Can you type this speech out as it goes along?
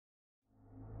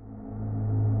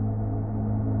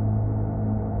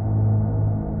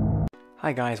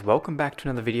Hi guys, welcome back to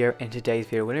another video. In today's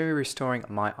video, we're going to be restoring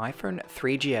my iPhone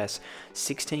 3GS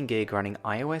 16GB running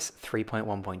iOS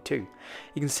 3.1.2. You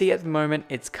can see at the moment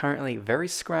it's currently very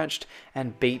scratched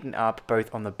and beaten up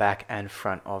both on the back and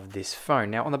front of this phone.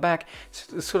 Now on the back,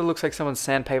 it sort of looks like someone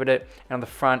sandpapered it, and on the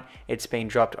front, it's been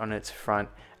dropped on its front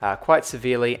quite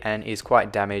severely and is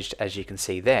quite damaged, as you can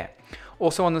see there.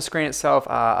 Also on the screen itself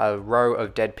are a row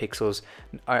of dead pixels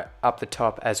up the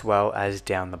top as well as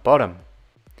down the bottom.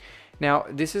 Now,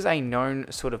 this is a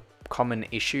known sort of common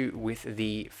issue with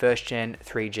the first gen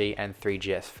 3G and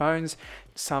 3GS phones.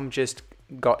 Some just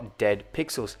got dead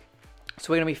pixels.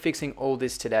 So we're going to be fixing all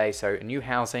this today. So a new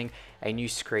housing, a new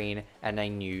screen, and a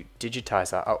new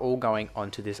digitizer are all going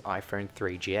onto this iPhone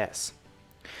 3GS.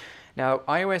 Now,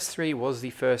 iOS 3 was the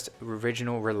first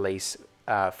original release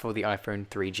for the iPhone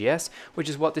 3GS, which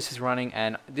is what this is running,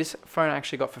 and this phone I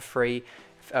actually got for free.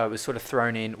 Was sort of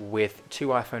thrown in with two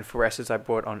iPhone 4Ss I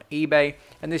bought on eBay,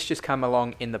 and this just come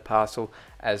along in the parcel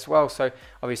as well. So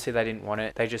obviously they didn't want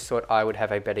it, they just thought I would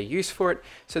have a better use for it.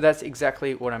 So that's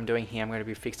exactly what I'm doing here. I'm going to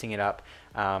be fixing it up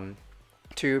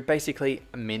to basically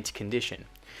mint condition.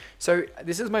 So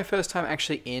this is my first time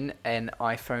actually in an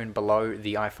iPhone below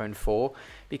the iPhone 4,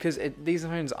 because these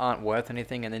phones aren't worth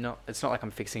anything, and it's not like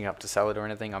I'm fixing it up to sell it or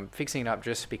anything. I'm fixing it up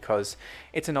just because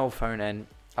it's an old phone and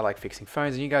I like fixing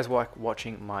phones, and you guys like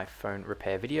watching my phone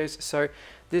repair videos. So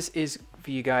this is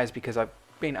for you guys because I've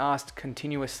been asked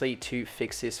continuously to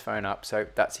fix this phone up, so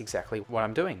that's exactly what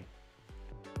I'm doing.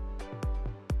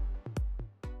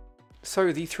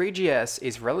 So the 3GS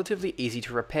is relatively easy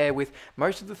to repair, with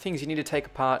most of the things you need to take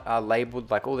apart are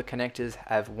labeled, like all the connectors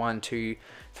have 1, 2,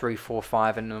 3, 4,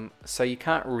 5 in them, so you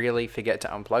can't really forget to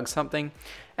unplug something.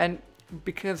 And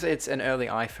because it's an early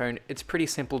iPhone, it's pretty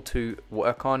simple to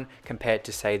work on compared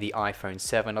to, say, the iPhone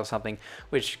 7 or something,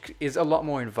 which is a lot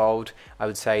more involved, I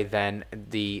would say, than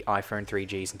the iPhone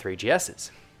 3Gs and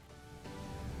 3GSs.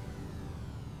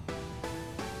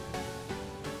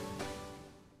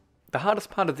 The hardest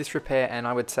part of this repair, and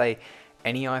I would say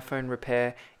any iPhone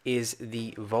repair, is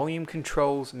the volume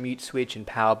controls, mute switch, and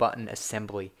power button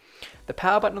assembly. The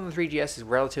power button on the 3GS is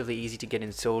relatively easy to get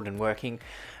installed and working,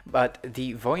 but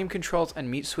the volume controls and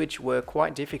mute switch were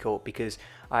quite difficult because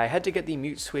I had to get the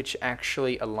mute switch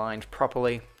actually aligned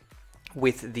properly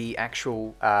with the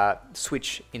actual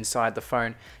switch inside the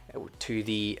phone to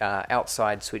the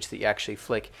outside switch that you actually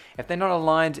flick. If they're not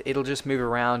aligned, it'll just move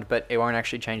around, but it won't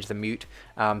actually change the mute,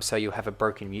 so you'll have a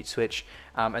broken mute switch.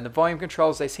 And the volume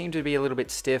controls, they seem to be a little bit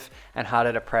stiff and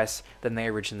harder to press than they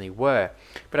originally were.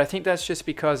 But I think that's just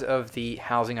because of the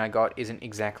housing I got isn't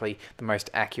exactly the most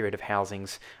accurate of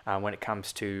housings when it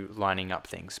comes to lining up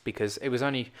things, because it was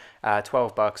only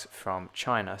 12 bucks from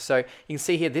China. So you can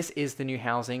see here, this is the new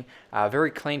housing,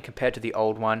 very clean compared to the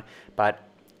old one, but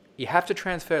you have to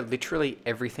transfer literally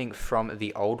everything from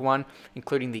the old one,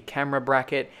 including the camera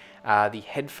bracket, the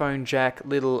headphone jack,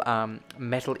 little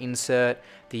metal insert,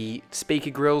 the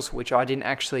speaker grills, which I didn't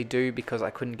actually do because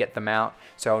I couldn't get them out,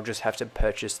 so I'll just have to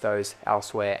purchase those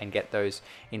elsewhere and get those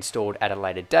installed at a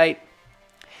later date.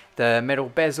 The metal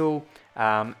bezel,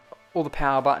 all the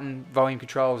power button, volume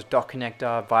controls, dock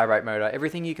connector, vibrate motor,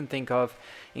 everything you can think of,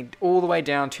 all the way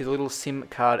down to the little SIM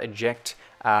card eject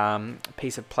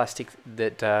piece of plastic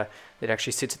that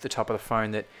actually sits at the top of the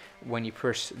phone, that when you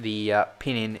push the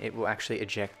pin in, it will actually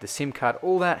eject the SIM card.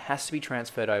 All that has to be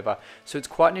transferred over, so it's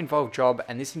quite an involved job,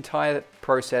 and this entire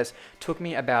process took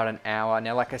me about an hour.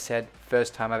 Now, like I said,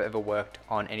 first time I've ever worked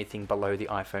on anything below the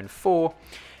iPhone 4,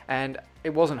 and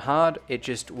it wasn't hard, it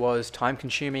just was time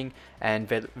consuming and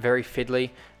very fiddly,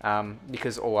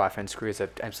 because all iPhone screws are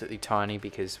absolutely tiny,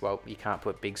 because, well, you can't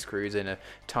put big screws in a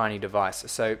tiny device.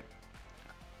 So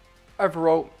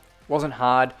overall, wasn't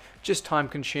hard, just time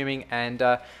consuming, and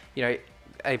you know,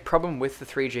 a problem with the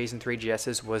 3Gs and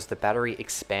 3GSs was the battery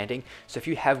expanding. So if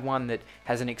you have one that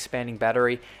has an expanding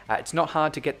battery, it's not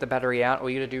hard to get the battery out. All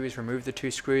you gotta do is remove the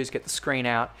 2 screws, get the screen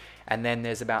out, and then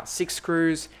there's about 6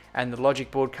 screws, and the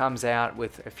logic board comes out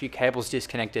with a few cables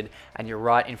disconnected, and you're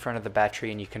right in front of the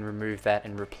battery, and you can remove that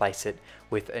and replace it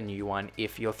with a new one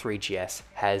if your 3GS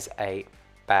has a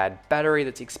bad battery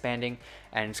that's expanding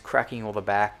and it's cracking all the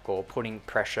back or putting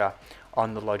pressure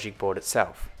on the logic board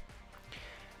itself.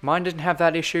 Mine didn't have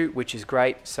that issue, which is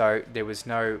great, so there was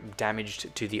no damage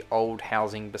to the old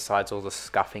housing besides all the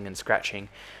scuffing and scratching.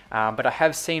 But I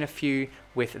have seen a few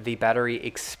with the battery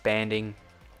expanding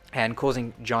and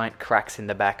causing giant cracks in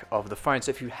the back of the phone. So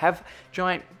if you have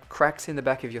giant cracks in the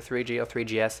back of your 3G or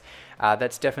 3GS,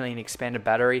 that's definitely an expanded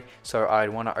battery, so I'd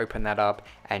want to open that up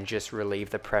and just relieve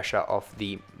the pressure off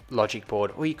the logic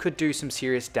board, or you could do some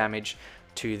serious damage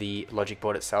to the logic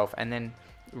board itself, and then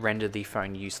render the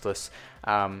phone useless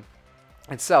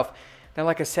itself. Now,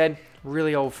 like I said,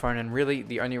 really old phone, and really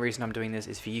the only reason I'm doing this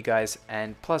is for you guys.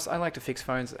 And plus, I like to fix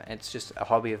phones. It's just a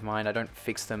hobby of mine. I don't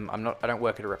fix them. I don't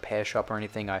work at a repair shop or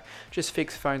anything. I just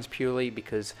fix phones purely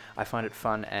because I find it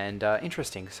fun and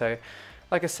interesting. So,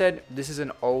 like I said, this is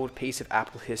an old piece of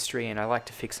Apple history, and I like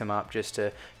to fix them up just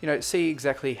to, see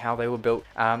exactly how they were built.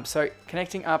 So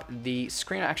connecting up the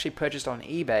screen I actually purchased on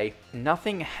eBay,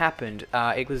 nothing happened.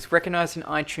 It was recognized in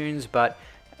iTunes, but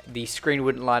the screen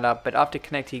wouldn't light up. But after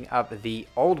connecting up the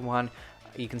old one,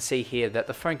 you can see here that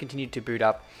the phone continued to boot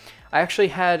up. I actually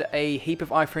had a heap of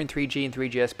iPhone 3G and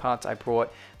 3GS parts I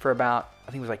bought for about,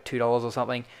 I think it was like $2 or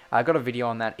something. I got a video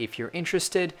on that if you're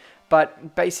interested.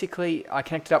 But basically, I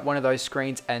connected up one of those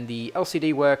screens and the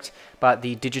LCD worked, but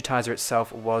the digitizer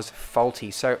itself was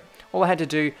faulty. So all I had to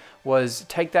do was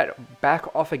take that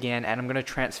back off again, and I'm going to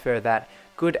transfer that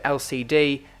good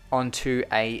LCD onto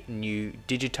a new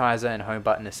digitizer and home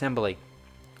button assembly,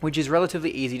 which is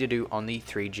relatively easy to do on the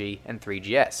 3G and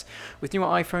 3GS. With newer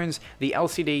iPhones, the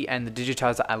LCD and the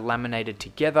digitizer are laminated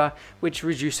together, which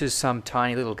reduces some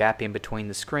tiny little gap in between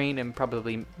the screen and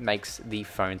probably makes the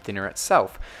phone thinner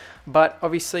itself. But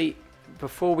obviously,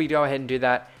 before we go ahead and do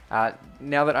that,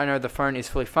 now that I know the phone is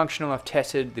fully functional, I've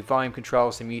tested the volume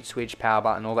controls, the mute switch, power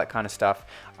button, all that kind of stuff,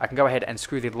 I can go ahead and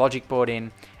screw the logic board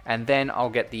in, and then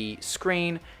I'll get the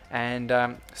screen and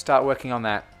start working on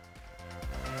that.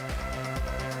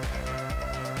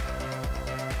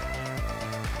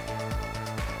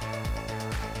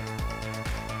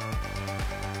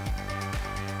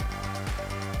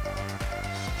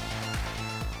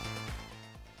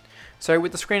 So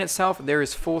with the screen itself, there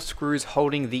is 4 screws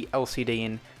holding the LCD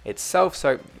in itself.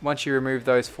 So once you remove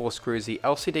those 4 screws, the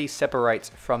LCD separates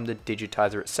from the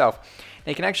digitizer itself. Now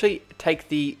you can actually take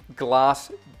the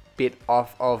glass bit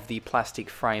off of the plastic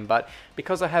frame, but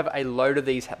because I have a load of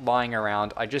these lying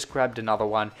around, I just grabbed another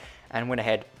one and went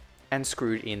ahead and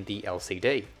screwed in the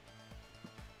LCD.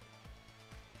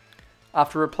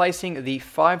 After replacing the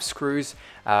 5 screws,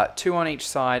 2 on each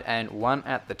side and 1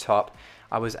 at the top,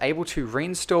 I was able to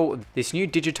reinstall this new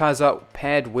digitizer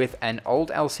paired with an old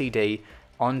LCD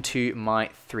onto my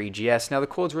 3GS. Now the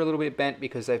cords were a little bit bent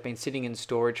because they've been sitting in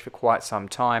storage for quite some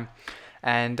time.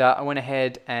 And I went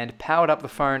ahead and powered up the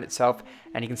phone itself,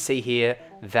 and you can see here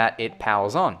that it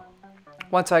powers on.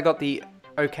 Once I got the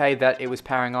okay that it was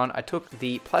powering on, I took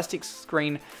the plastic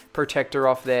screen protector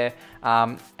off there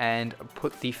and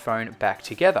put the phone back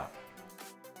together.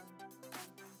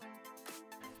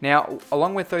 Now,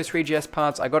 along with those 3GS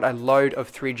parts, I got a load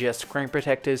of 3GS screen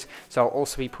protectors, so I'll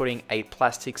also be putting a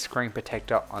plastic screen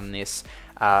protector on this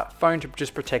phone to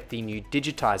just protect the new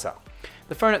digitizer.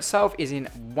 The phone itself is in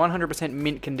 100%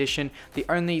 mint condition. The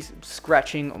only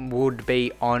scratching would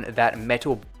be on that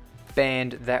metal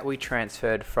band that we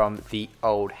transferred from the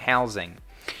old housing.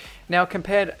 Now,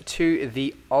 compared to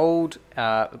the old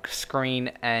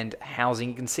screen and housing,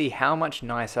 you can see how much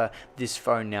nicer this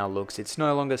phone now looks. It's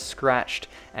no longer scratched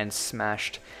and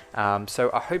smashed. So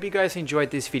I hope you guys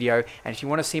enjoyed this video, and if you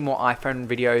want to see more iPhone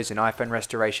videos and iPhone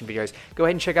restoration videos, go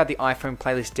ahead and check out the iPhone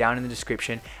playlist down in the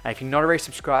description. And if you're not already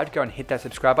subscribed, go and hit that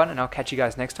subscribe button, and I'll catch you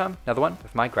guys next time, another one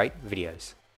of my great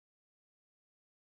videos.